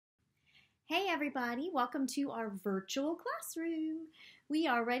Hey everybody, welcome to our virtual classroom. We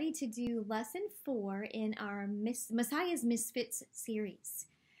are ready to do lesson 4 in our Messiah's Misfits series.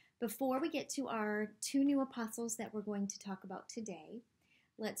 Before we get to our two new apostles that we're going to talk about today,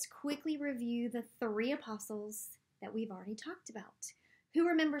 let's quickly review the 3 apostles that we've already talked about. Who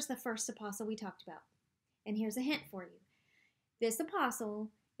remembers the first apostle we talked about? And here's a hint for you. This apostle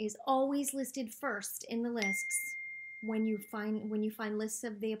is always listed first in the lists when you find lists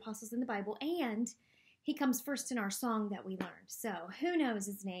of the apostles in the Bible, and he comes first in our song that we learned. So who knows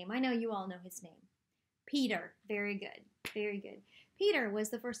his name? I know you all know his name. Peter. Very good. Very good. Peter was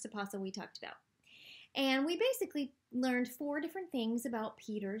the first apostle we talked about. And we basically learned 4 different things about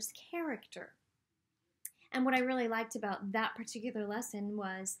Peter's character. And what I really liked about that particular lesson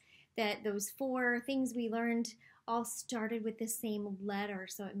was that those 4 things we learned all started with the same letter,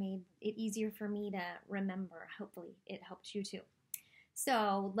 so it made it easier for me to remember. Hopefully it helped you too.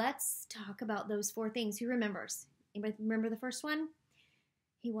 So let's talk about those 4 things. Who remembers? Anybody remember the first one?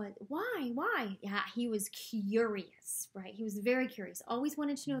 He was, why? Yeah, he was curious, right? He was very curious. Always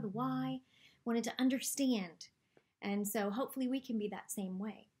wanted to know the why, wanted to understand. And so hopefully we can be that same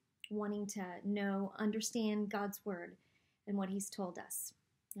way, wanting to know, understand God's word and what he's told us.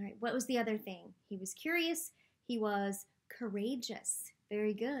 All right, what was the other thing? He was curious. He was courageous.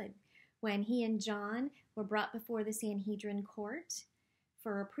 Very good. When he and John were brought before the Sanhedrin court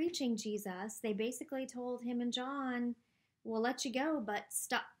for preaching Jesus, they basically told him and John, we'll let you go, but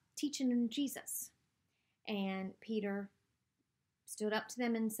stop teaching Jesus. And Peter stood up to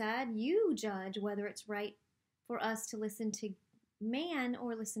them and said, you judge whether it's right for us to listen to man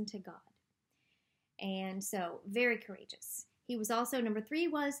or listen to God. And so, very courageous. He was also, number 3,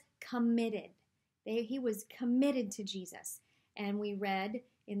 was committed. He was committed to Jesus. And we read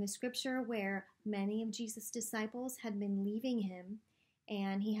in the scripture where many of Jesus' disciples had been leaving him,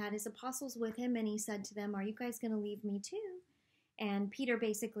 and he had his apostles with him, and he said to them, are you guys going to leave me too? And Peter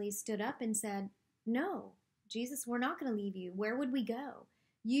basically stood up and said, no, Jesus, we're not going to leave you. Where would we go?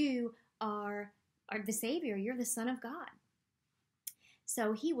 You are the Savior. You're the Son of God.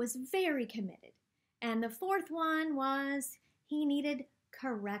 So he was very committed. And the 4th one was he needed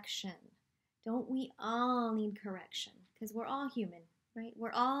correction. Don't we all need correction? Because we're all human, right?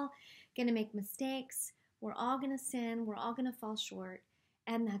 We're all going to make mistakes. We're all going to sin. We're all going to fall short.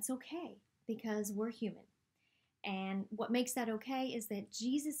 And that's okay because we're human. And what makes that okay is that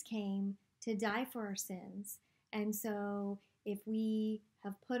Jesus came to die for our sins. And so if we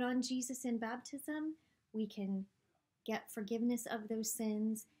have put on Jesus in baptism, we can get forgiveness of those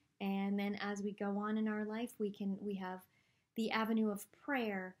sins. And then as we go on in our life, we have the avenue of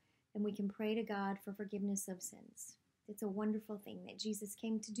prayer, and we can pray to God for forgiveness of sins. It's a wonderful thing that Jesus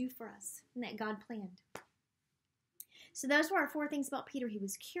came to do for us and that God planned. So those were our 4 things about Peter. He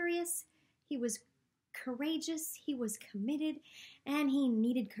was curious, he was courageous, he was committed, and he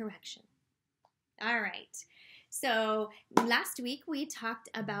needed correction. All right. So last week we talked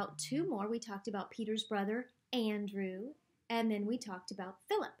about 2 more. We talked about Peter's brother, Andrew, and then we talked about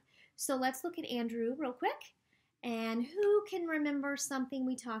Philip. So let's look at Andrew real quick. And who can remember something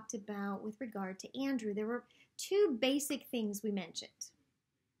we talked about with regard to Andrew? There were 2 basic things we mentioned.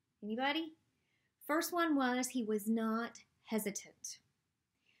 Anybody? First one was he was not hesitant.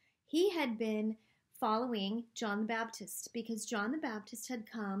 He had been following John the Baptist because John the Baptist had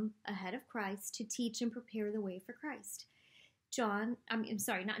come ahead of Christ to teach and prepare the way for Christ.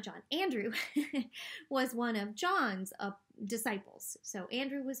 Andrew was one of John's disciples. So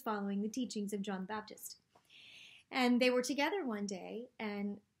Andrew was following the teachings of John the Baptist. And they were together one day,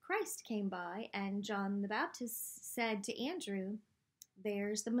 and Christ came by, and John the Baptist said to Andrew,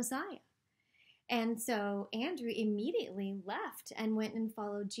 there's the Messiah. And so Andrew immediately left and went and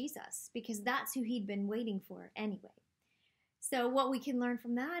followed Jesus, because that's who he'd been waiting for anyway. So what we can learn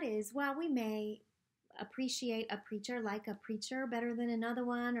from that is, while we may appreciate a preacher, like a preacher better than another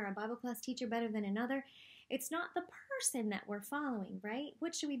one, or a Bible class teacher better than another, it's not the person that we're following, right?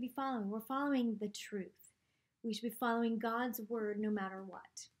 What should we be following? We're following the truth. We should be following God's word no matter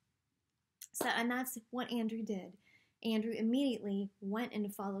what. So, and that's what Andrew did. Andrew immediately went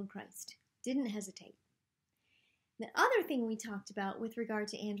and followed Christ. Didn't hesitate. The other thing we talked about with regard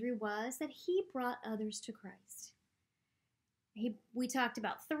to Andrew was that he brought others to Christ. We talked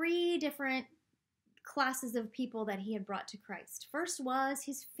about 3 different classes of people that he had brought to Christ. First was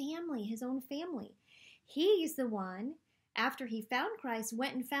his family, his own family. He's the one, after he found Christ,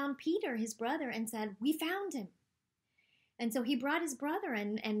 went and found Peter, his brother, and said, we found him. And so he brought his brother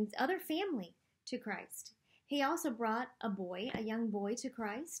and other family to Christ. He also brought a young boy to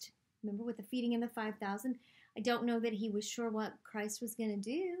Christ. Remember with the feeding of the 5,000? I don't know that he was sure what Christ was going to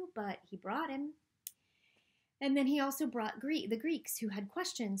do, but he brought him. And then he also brought the Greeks who had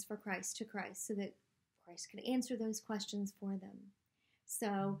questions for Christ to Christ so that Christ could answer those questions for them.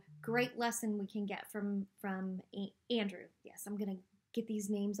 So great lesson we can get from Andrew. Yes, I'm going to get these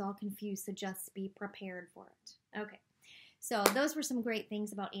names all confused, so just be prepared for it. Okay, so those were some great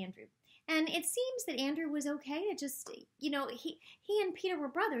things about Andrew. And it seems that Andrew was okay to just, he and Peter were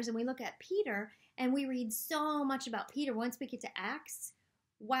brothers, and we look at Peter, and we read so much about Peter. Once we get to Acts,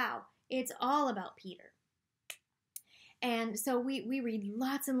 wow, it's all about Peter. And so we read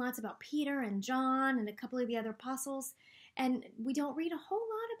lots and lots about Peter and John and a couple of the other apostles, and we don't read a whole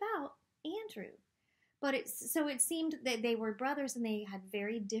lot about Andrew. But it seemed that they were brothers and they had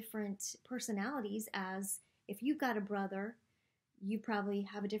very different personalities, as if you've got a brother, you probably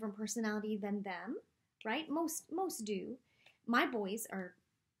have a different personality than them, right? Most do. My boys are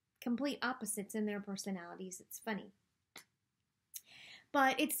complete opposites in their personalities. It's funny.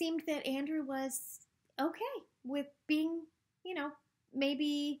 But it seemed that Andrew was okay with being,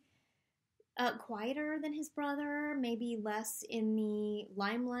 maybe quieter than his brother, maybe less in the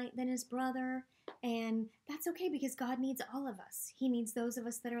limelight than his brother. And that's okay, because God needs all of us. He needs those of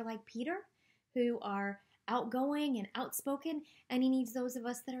us that are like Peter, who are outgoing and outspoken, and he needs those of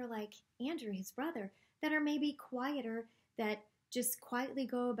us that are like Andrew, his brother, that are maybe quieter, that just quietly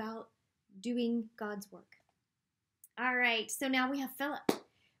go about doing God's work. All right, so now we have Philip.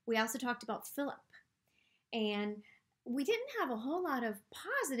 We also talked about Philip, and we didn't have a whole lot of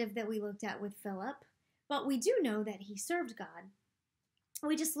positive that we looked at with Philip, but we do know that he served God.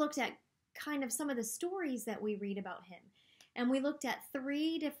 We just looked at kind of some of the stories that we read about him. And we looked at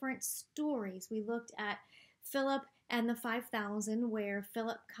 3 different stories. We looked at Philip and the 5,000, where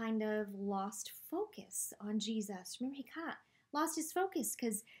Philip kind of lost focus on Jesus. Remember, he kind of lost his focus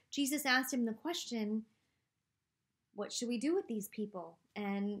because Jesus asked him the question, what should we do with these people?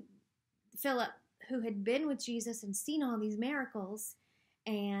 And Philip, who had been with Jesus and seen all these miracles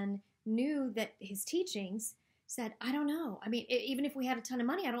and knew that his teachings, said, I don't know. I mean, even if we had a ton of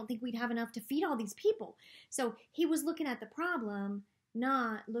money, I don't think we'd have enough to feed all these people. So he was looking at the problem,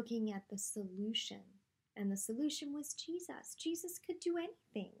 not looking at the solution. And the solution was Jesus. Jesus could do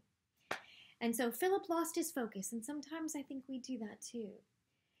anything. And so Philip lost his focus, and sometimes I think we do that too.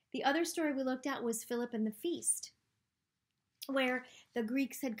 The other story we looked at was Philip and the feast, where the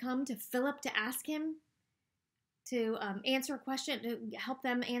Greeks had come to Philip to ask him to answer a question, to help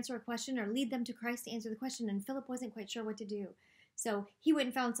them answer a question or lead them to Christ to answer the question, and Philip wasn't quite sure what to do. So he went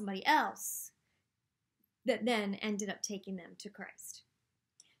and found somebody else that then ended up taking them to Christ.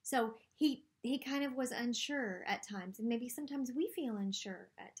 So he kind of was unsure at times, and maybe sometimes we feel unsure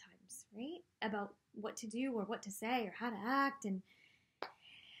at times, right? About what to do or what to say or how to act. And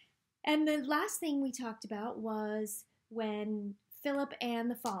the last thing we talked about was when Philip and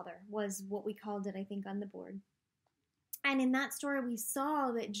the Father was what we called it, I think, on the board. And in that story, we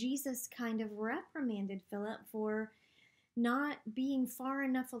saw that Jesus kind of reprimanded Philip for not being far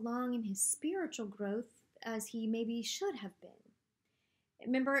enough along in his spiritual growth as he maybe should have been.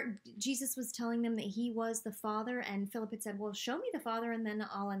 Remember, Jesus was telling them that he was the Father, and Philip had said, well, show me the Father, and then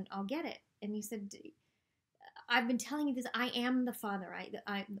I'll get it. And he said, I've been telling you this, I am the Father.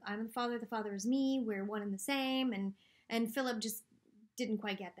 I'm the Father is me, we're one and the same. And Philip just didn't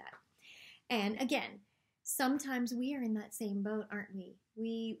quite get that. And again, sometimes we are in that same boat, aren't we?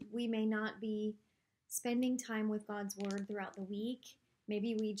 We may not be spending time with God's Word throughout the week.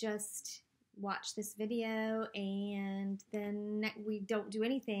 Maybe we just watch this video and then we don't do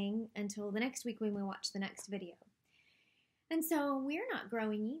anything until the next week when we watch the next video. And so we're not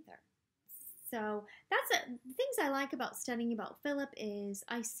growing either. So that's things I like about studying about Philip is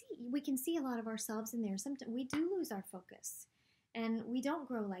we can see a lot of ourselves in there. Sometimes we do lose our focus and we don't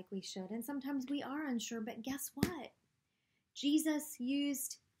grow like we should. And sometimes we are unsure, but guess what? Jesus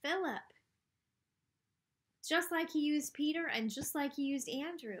used Philip just like he used Peter and just like he used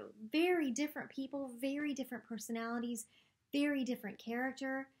Andrew. Very different people, very different personalities, very different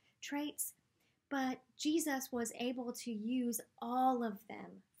character traits. But Jesus was able to use all of them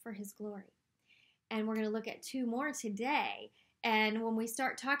for his glory. And we're going to look at 2 more today. And when we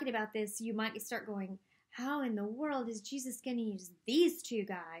start talking about this, you might start going, how in the world is Jesus going to use these 2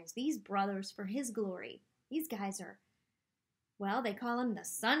 guys, these brothers, for his glory? These guys are, well, they call them the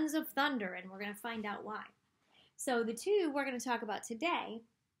sons of thunder, and we're going to find out why. So the 2 we're going to talk about today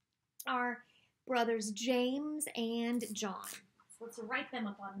are brothers James and John. So let's write them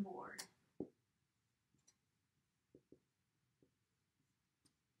up on board.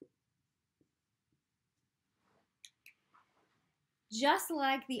 Just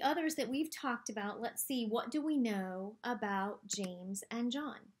like the others that we've talked about, let's see, what do we know about James and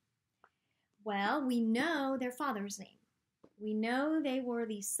John? Well, we know their father's name. We know they were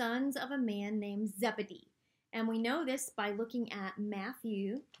the sons of a man named Zebedee. And we know this by looking at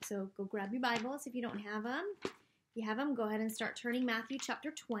Matthew. So go grab your Bibles if you don't have them. If you have them, go ahead and start turning Matthew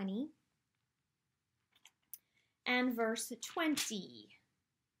chapter 20 and verse 20.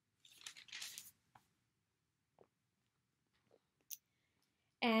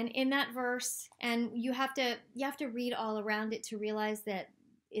 And in that verse, and you have to read all around it to realize that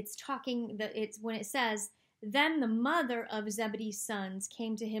it's when it says, then the mother of Zebedee's sons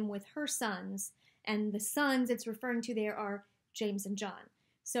came to him with her sons, and the sons it's referring to there are James and John.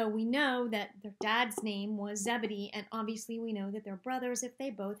 So we know that their dad's name was Zebedee, and obviously we know that they're brothers if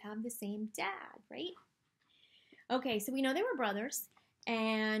they both have the same dad, right? Okay, so we know they were brothers,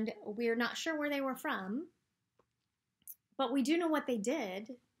 and we're not sure where they were from, but we do know what they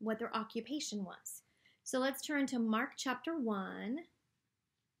did, what their occupation was. So let's turn to Mark chapter 1.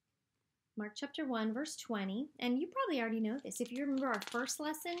 Mark chapter 1, verse 20. And you probably already know this. If you remember our first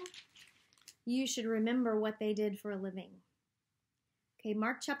lesson, you should remember what they did for a living. Okay,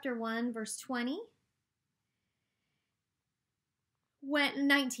 Mark chapter 1, verse 20.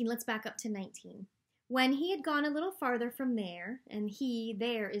 19, let's back up to 19. When he had gone a little farther from there, and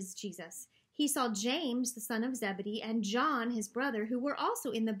there is Jesus, he saw James, the son of Zebedee, and John, his brother, who were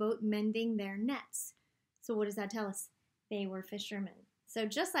also in the boat mending their nets. So what does that tell us? They were fishermen. So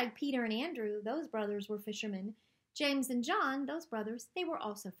just like Peter and Andrew, those brothers were fishermen. James and John, those brothers, they were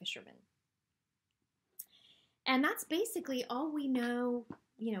also fishermen. And that's basically all we know,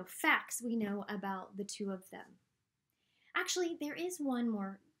 facts we know about the two of them. Actually, there is one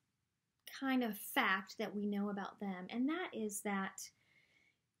more kind of fact that we know about them, and that is that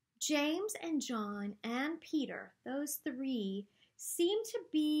James and John and Peter, those three, seem to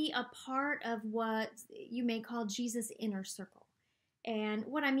be a part of what you may call Jesus' inner circle. And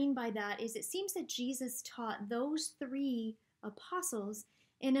what I mean by that is it seems that Jesus taught those three apostles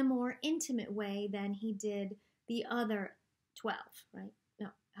in a more intimate way than he did the other 12, right?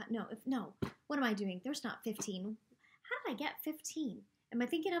 No. What am I doing? There's not 15. How did I get 15? Am I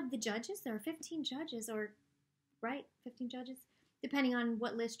thinking of the judges? There are 15 judges, right? 15 judges? Depending on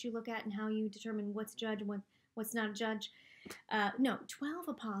what list you look at and how you determine what's judge and what's not a judge. 12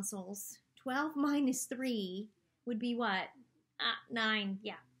 apostles. 12 minus 3 would be what? 9.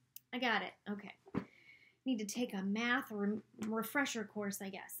 Yeah, I got it. Okay. Need to take a math or refresher course, I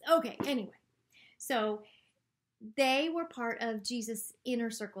guess. Okay, anyway. So they were part of Jesus' inner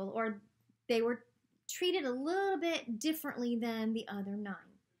circle, or they were treated a little bit differently than the other 9.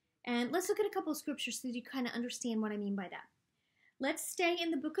 And let's look at a couple of scriptures so that you kind of understand what I mean by that. Let's stay in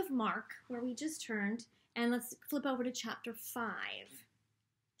the book of Mark, where we just turned, and let's flip over to chapter 5.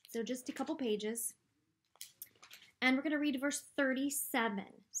 So just a couple pages. And we're going to read verse 37.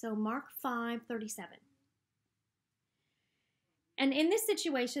 So Mark 5:37. And in this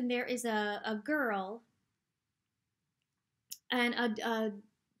situation, there is a girl, and a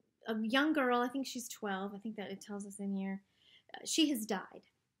young girl, I think she's 12, I think that it tells us in here. She has died.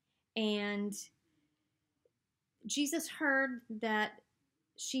 And Jesus heard that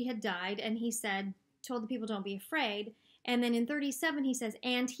she had died, and he told the people, don't be afraid. And then in 37, he says,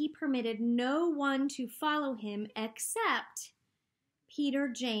 and he permitted no one to follow him except Peter,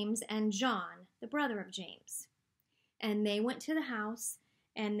 James, and John, the brother of James. And they went to the house,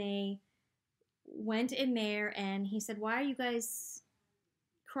 and they went in there, and he said, why are you guys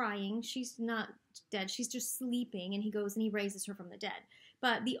crying? She's not dead. She's just sleeping. And he goes and he raises her from the dead.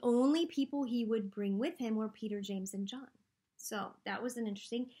 But the only people he would bring with him were Peter, James, and John. So that was an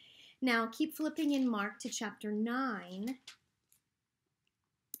interesting. Now keep flipping in Mark to chapter 9.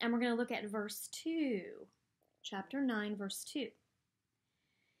 And we're going to look at verse 2. Chapter 9, verse 2.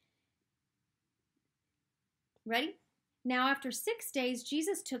 Ready? Now after 6 days,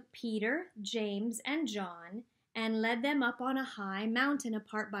 Jesus took Peter, James, and John and led them up on a high mountain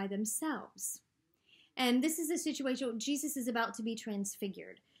apart by themselves. And this is a situation where Jesus is about to be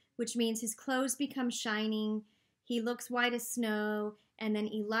transfigured, which means his clothes become shining, he looks white as snow, and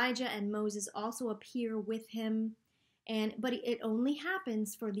then Elijah and Moses also appear with him. But it only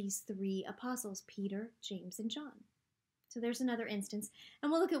happens for these 3 apostles, Peter, James, and John. So there's another instance.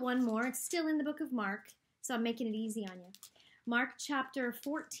 And we'll look at one more. It's still in the book of Mark, so I'm making it easy on you. Mark chapter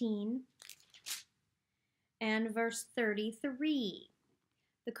 14 and verse 33.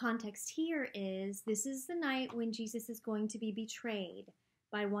 The context here is, this is the night when Jesus is going to be betrayed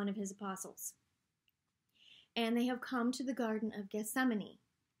by one of his apostles. And they have come to the Garden of Gethsemane.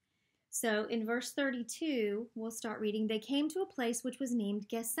 So in verse 32, we'll start reading. They came to a place which was named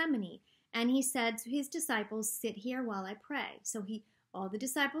Gethsemane, and he said to his disciples, sit here while I pray. So all the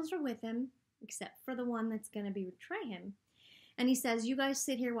disciples were with him, except for the one that's going to betray him. And he says, you guys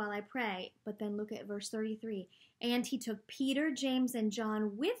sit here while I pray. But then look at verse 33. And he took Peter, James, and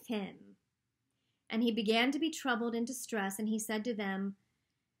John with him. And he began to be troubled and distressed. And he said to them,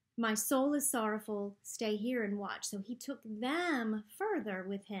 my soul is sorrowful. Stay here and watch. So he took them further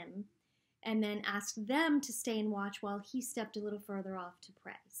with him and then asked them to stay and watch while he stepped a little further off to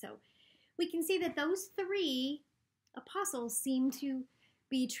pray. So we can see that those three apostles seem to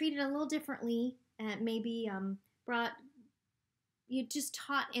be treated a little differently and maybe just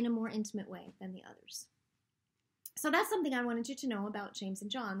taught in a more intimate way than the others. So that's something I wanted you to know about James and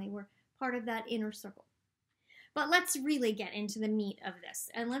John. They were part of that inner circle. But let's really get into the meat of this.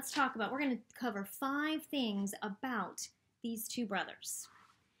 And let's talk about, we're going to cover 5 things about these two brothers.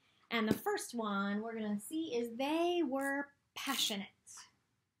 And the first one we're going to see is they were passionate.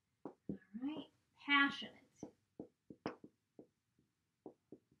 All right, passionate.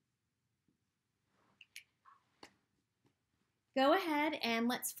 Go ahead and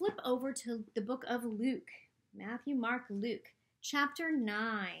let's flip over to the book of Luke. Matthew, Mark, Luke, chapter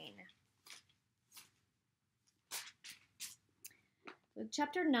 9. Luke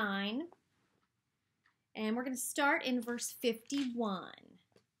chapter 9. And we're going to start in verse 51.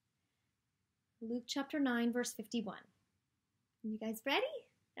 Luke chapter 9, verse 51. You guys ready?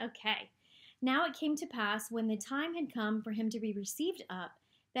 Okay. Now it came to pass when the time had come for him to be received up,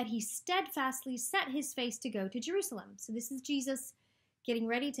 that he steadfastly set his face to go to Jerusalem. So this is Jesus getting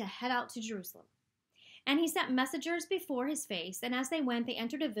ready to head out to Jerusalem. And he sent messengers before his face, and as they went, they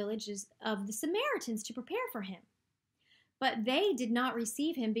entered a village of the Samaritans to prepare for him. But they did not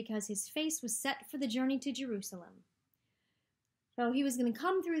receive him because his face was set for the journey to Jerusalem. So he was going to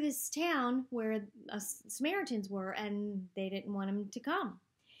come through this town where Samaritans were, and they didn't want him to come.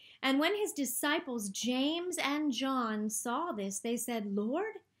 And when his disciples, James and John, saw this, they said,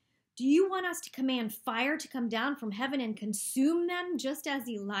 Lord, do you want us to command fire to come down from heaven and consume them just as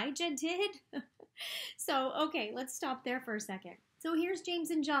Elijah did? So, okay, let's stop there for a second. So here's James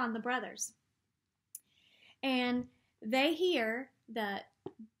and John, the brothers. And they hear that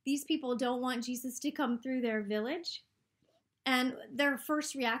these people don't want Jesus to come through their village. And their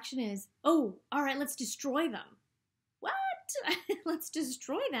first reaction is, oh, all right, let's destroy them. What? Let's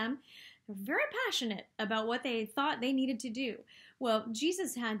destroy them. They're very passionate about what they thought they needed to do. Well,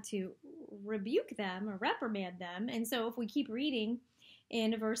 Jesus had to rebuke them or reprimand them. And so if we keep reading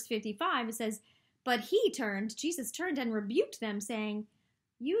in verse 55, it says, but Jesus turned and rebuked them, saying,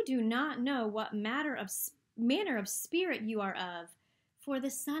 you do not know what manner of spirit you are of. For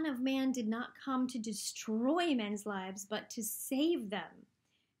the Son of Man did not come to destroy men's lives, but to save them.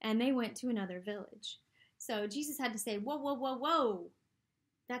 And they went to another village. So Jesus had to say, whoa, whoa, whoa, whoa.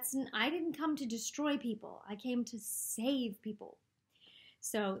 I didn't come to destroy people. I came to save people.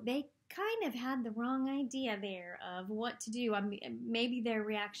 So they kind of had the wrong idea there of what to do. I mean, maybe their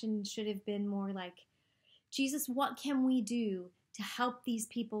reaction should have been more like, Jesus, what can we do to help these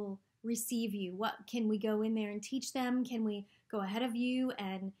people receive you? What can we go in there and teach them? Can we go ahead of you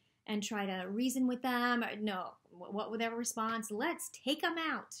and try to reason with them? No. What would their response? Let's take them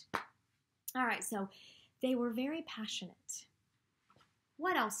out. All right, so they were very passionate.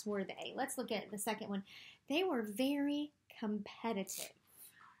 What else were they? Let's look at the second one. They were very competitive.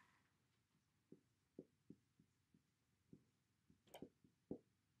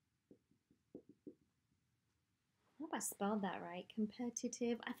 I hope I spelled that right.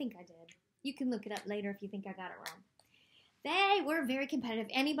 Competitive. I think I did. You can look it up later if you think I got it wrong. They were very competitive.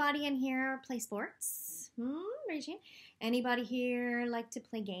 Anybody in here play sports? Raise your hand. Anybody here like to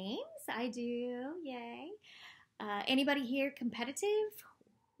play games? I do. Yay. Anybody here competitive?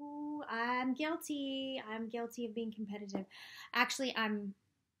 Ooh, I'm guilty. I'm guilty of being competitive. Actually, I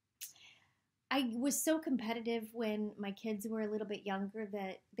was so competitive when my kids were a little bit younger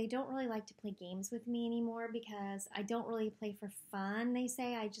that they don't really like to play games with me anymore because I don't really play for fun, they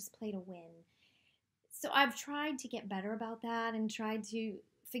say. I just play to win. So I've tried to get better about that and tried to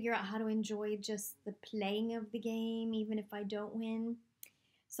figure out how to enjoy just the playing of the game, even if I don't win.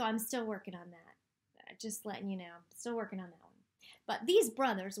 So I'm still working on that. Just letting you know, still working on that one. But these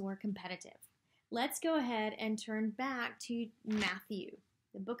brothers were competitive. Let's go ahead and turn back to Matthew,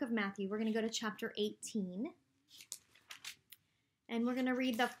 the book of Matthew. We're going to go to chapter 18. And we're going to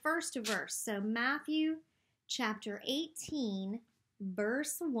read the first verse. So Matthew chapter 18,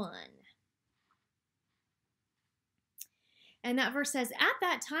 verse 1. And that verse says, at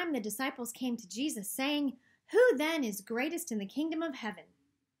that time the disciples came to Jesus, saying, who then is greatest in the kingdom of heaven?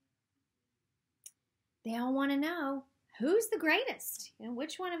 They all want to know who's the greatest and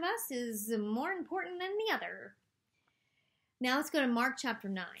which one of us is more important than the other. Now let's go to Mark chapter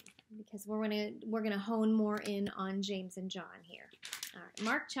 9 because we're gonna hone more in on James and John here. All right,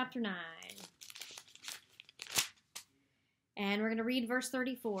 Mark chapter 9. And we're going to read verse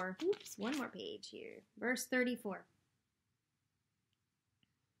 34. Oops, one more page here. Verse 34.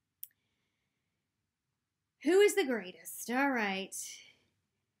 Who is the greatest? All right.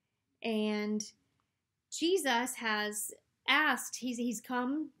 And Jesus has asked, he's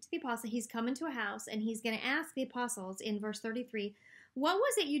come to the apostle, he's come into a house, and he's going to ask the apostles in verse 33, what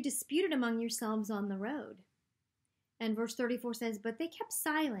was it you disputed among yourselves on the road? And verse 34 says, but they kept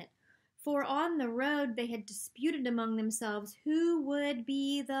silent. For on the road they had disputed among themselves who would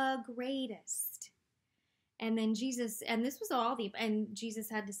be the greatest. And then Jesus, and this was all and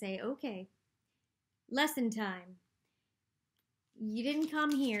Jesus had to say, okay, lesson time. You didn't come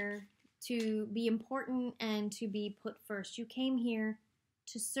here to be important and to be put first. You came here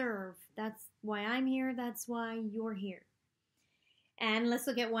to serve. That's why I'm here. That's why you're here. And let's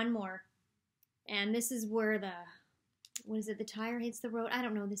look at one more. And this is where the tire hits the road? I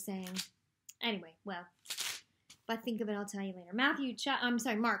don't know the saying. Anyway, well, if I think of it, I'll tell you later.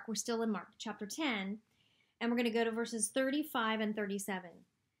 Mark. We're still in Mark, chapter 10. And we're going to go to verses 35 and 37.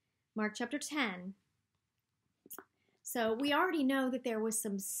 Mark chapter 10. So we already know that there was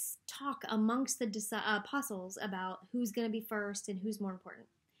some talk amongst the apostles about who's going to be first and who's more important.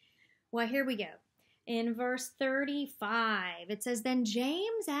 Well, here we go. In verse 35, it says, then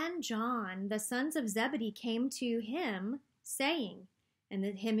James and John, the sons of Zebedee, came to him, saying, and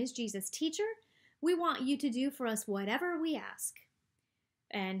the him is Jesus, teacher, we want you to do for us whatever we ask.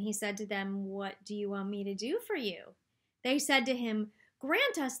 And he said to them, what do you want me to do for you? They said to him,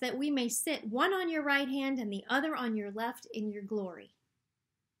 grant us that we may sit one on your right hand and the other on your left in your glory.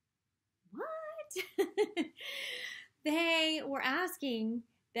 What? They were asking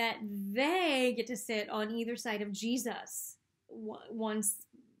that they get to sit on either side of Jesus once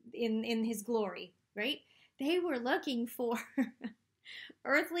in his glory, right? They were looking for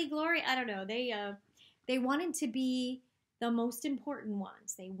earthly glory. I don't know. They wanted to be the most important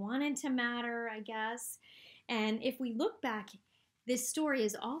ones. They wanted to matter, I guess. And if we look back, this story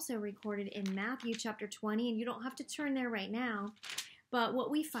is also recorded in Matthew chapter 20, and you don't have to turn there right now. But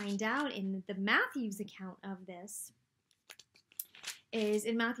what we find out in the Matthew's account of this is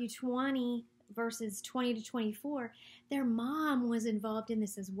in Matthew 20, verses 20 to 24, their mom was involved in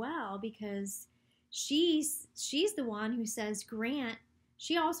this as well because she's the one who says,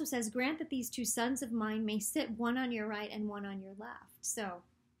 she also says, grant that these two sons of mine may sit one on your right and one on your left. So,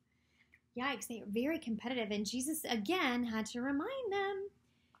 yikes, they are very competitive. And Jesus, again, had to remind them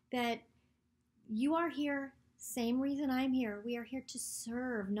that you are here, same reason I'm here. We are here to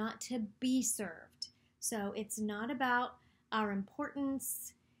serve, not to be served. So it's not about our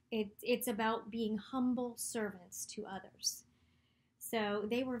importance. It's about being humble servants to others. So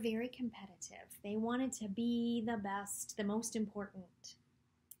they were very competitive. They wanted to be the best, the most important.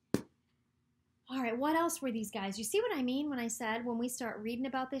 All right, what else were these guys? You see what I mean when I said when we start reading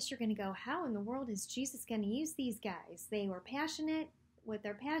about this, you're going to go, how in the world is Jesus going to use these guys? They were passionate with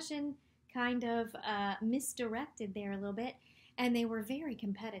their passion, kind of misdirected there a little bit, and they were very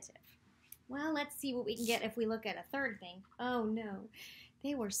competitive. Well, let's see what we can get if we look at a third thing. Oh, no.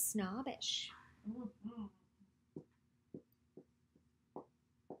 They were snobbish.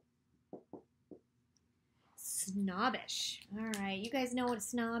 Snobbish. All right. You guys know what a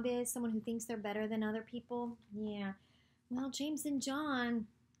snob is? Someone who thinks they're better than other people? Yeah. Well, James and John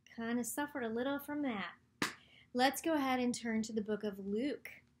kind of suffered a little from that. Let's go ahead and turn to the book of Luke.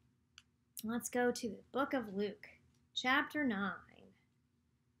 Let's go to the book of Luke, chapter 9.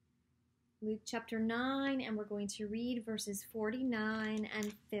 Luke chapter 9, and we're going to read verses 49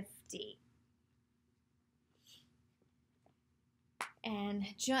 and 50. And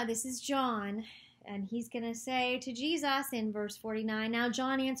this is John, and he's going to say to Jesus in verse 49, now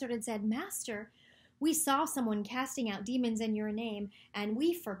John answered and said, Master, we saw someone casting out demons in your name, and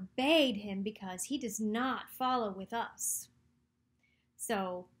we forbade him because he does not follow with us.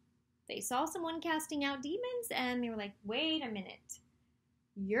 So they saw someone casting out demons, and they were like, wait a minute.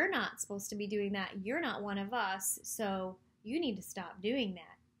 You're not supposed to be doing that. You're not one of us, so you need to stop doing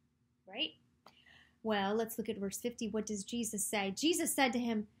that, right? Well, let's look at verse 50. What does Jesus say? Jesus said to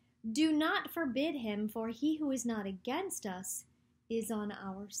him, do not forbid him, for he who is not against us is on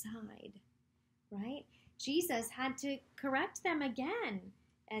our side, right? Jesus had to correct them again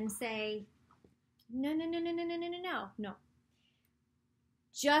and say, no.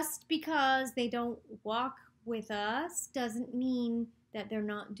 Just because they don't walk with us doesn't mean that they're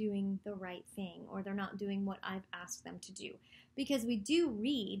not doing the right thing or they're not doing what I've asked them to do. Because we do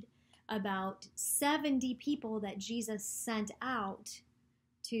read about 70 people that Jesus sent out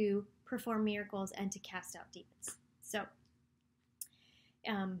to perform miracles and to cast out demons. So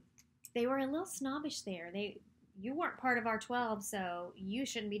they were a little snobbish there. You weren't part of our 12, so you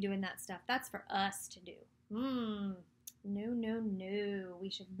shouldn't be doing that stuff. That's for us to do. No, no, no. We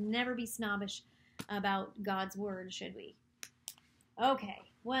should never be snobbish about God's word, should we? Okay,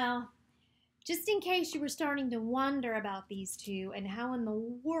 well, just in case you were starting to wonder about these two and how in the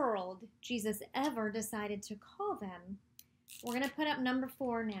world Jesus ever decided to call them, we're going to put up number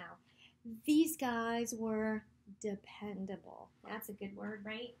 4 now. These guys were dependable. That's a good word,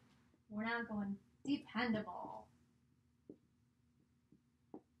 right? We're not going dependable.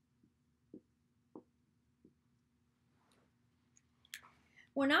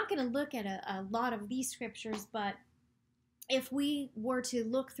 We're not going to look at a lot of these scriptures, but if we were to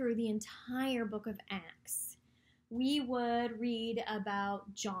look through the entire book of Acts, we would read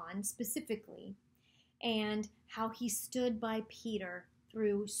about John specifically and how he stood by Peter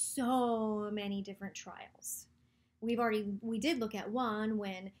through so many different trials. We did look at one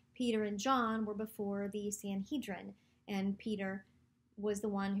when Peter and John were before the Sanhedrin, and Peter was the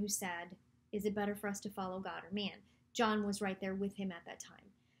one who said, "Is it better for us to follow God or man?" John was right there with him at that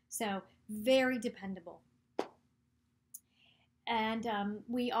time. So, very dependable. And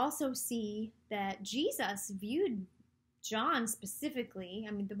we also see that Jesus viewed John specifically,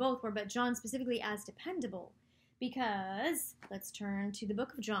 I mean, the both were, but John specifically as dependable. Because, let's turn to the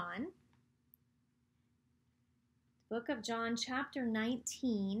book of John. Book of John, chapter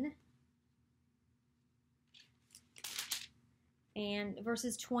 19. And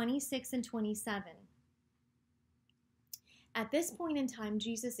verses 26 and 27. At this point in time,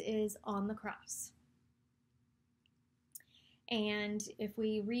 Jesus is on the cross. And if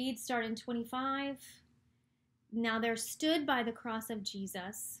we read, start in 25, now there stood by the cross of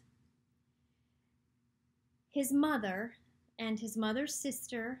Jesus his mother and his mother's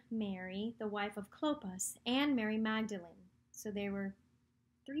sister, Mary, the wife of Clopas, and Mary Magdalene. So there were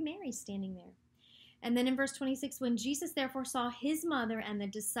 3 Marys standing there. And then in verse 26, when Jesus therefore saw his mother and the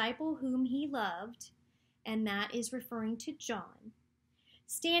disciple whom he loved, and that is referring to John,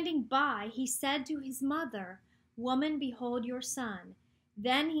 standing by, he said to his mother, "Woman, behold your son."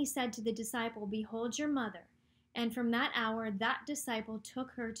 Then he said to the disciple, "Behold your mother." And from that hour, that disciple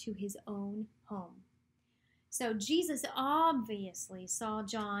took her to his own home. So Jesus obviously saw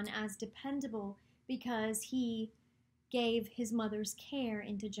John as dependable because he gave his mother's care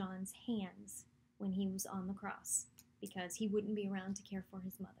into John's hands when he was on the cross, because he wouldn't be around to care for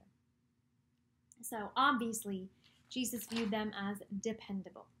his mother. So obviously, Jesus viewed them as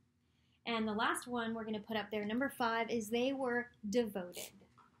dependable. And the last one we're going to put up there, number 5, is they were devoted.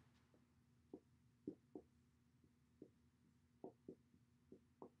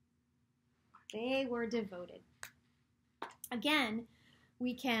 They were devoted. Again,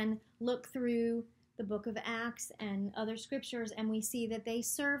 we can look through the book of Acts and other scriptures, and we see that they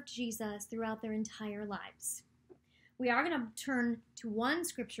served Jesus throughout their entire lives. We are going to turn to one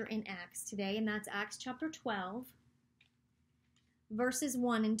scripture in Acts today, and that's Acts chapter 12, verses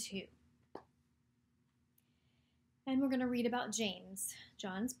 1 and 2. And we're going to read about James,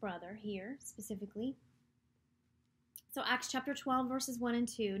 John's brother here specifically. So Acts chapter 12, verses 1 and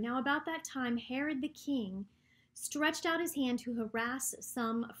 2. Now about that time, Herod the king stretched out his hand to harass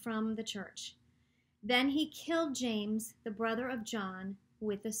some from the church. Then he killed James, the brother of John,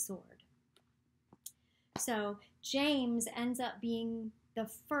 with a sword. So James ends up being the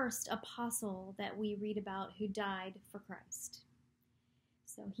first apostle that we read about who died for Christ.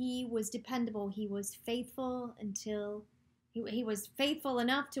 So he was dependable. He was faithful until he was faithful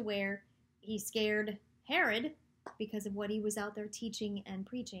enough to where he scared Herod because of what he was out there teaching and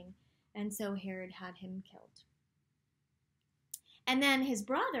preaching. And so Herod had him killed. And then his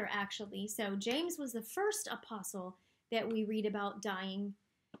brother, actually, so James was the first apostle that we read about dying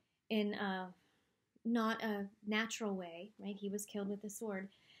in not a natural way, right? He was killed with a sword.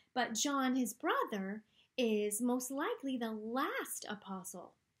 But John, his brother, is most likely the last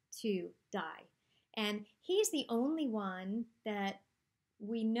apostle to die. And he's the only one that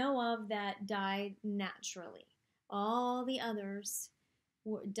we know of that died naturally. All the others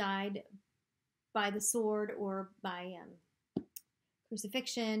died by the sword or by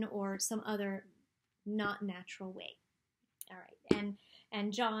crucifixion or some other not natural way. All right,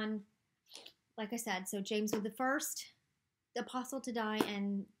 and John, like I said, so James was the first apostle to die,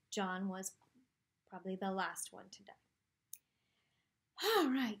 and John was probably the last one to die. All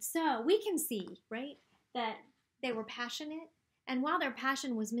right, so we can see, right, that they were passionate And while their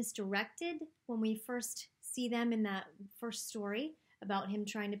passion was misdirected, when we first see them in that first story about him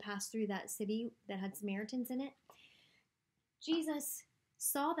trying to pass through that city that had Samaritans in it, Jesus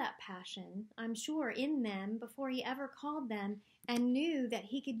saw that passion, I'm sure, in them before he ever called them, and knew that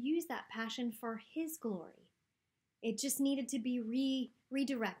he could use that passion for his glory. It just needed to be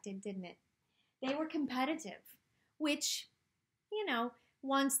redirected, didn't it? They were competitive, which,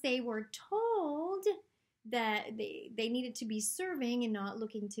 once they were told that they needed to be serving and not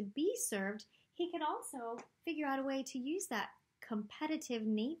looking to be served, he could also figure out a way to use that competitive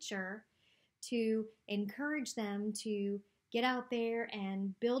nature to encourage them to get out there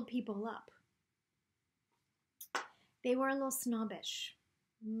and build people up. They were a little snobbish.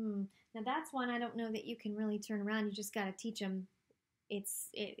 Now that's one I don't know that you can really turn around. You just got to teach them.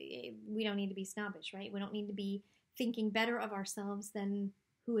 We don't need to be snobbish, right? We don't need to be thinking better of ourselves than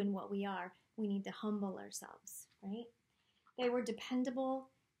who and what we are. We need to humble ourselves, right? They were dependable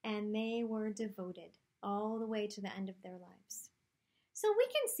and they were devoted all the way to the end of their lives. So we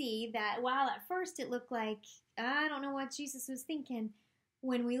can see that while at first it looked like, I don't know what Jesus was thinking,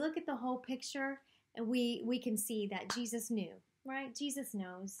 when we look at the whole picture, we can see that Jesus knew, right? Jesus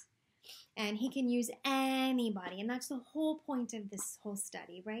knows. And he can use anybody. And that's the whole point of this whole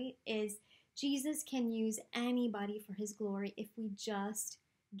study, right? Is Jesus can use anybody for his glory if we just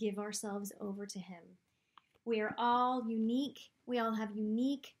give ourselves over to him. We are all unique. We all have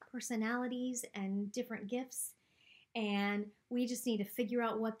unique personalities and different gifts. And we just need to figure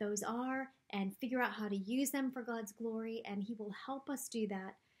out what those are and figure out how to use them for God's glory. And he will help us do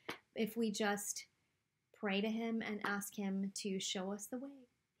that if we just pray to him and ask him to show us the way.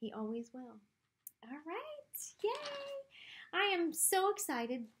 He always will. All right. Yay. I am so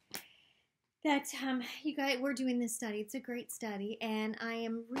excited that you guys, we're doing this study. It's a great study. And I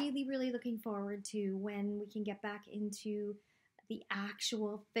am really, really looking forward to when we can get back into the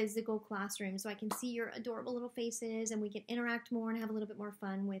actual physical classroom so I can see your adorable little faces and we can interact more and have a little bit more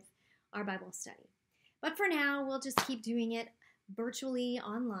fun with our Bible study. But for now, we'll just keep doing it virtually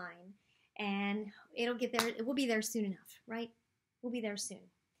online and it'll get there. It will be there soon enough, right? We'll be there soon.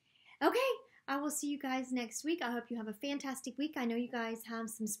 Okay, I will see you guys next week. I hope you have a fantastic week. I know you guys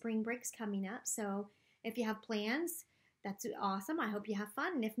have some spring breaks coming up, so if you have plans, that's awesome. I hope you have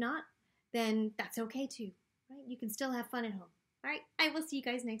fun, and if not, then that's okay too, right? You can still have fun at home. All right, I will see you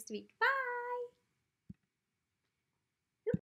guys next week. Bye!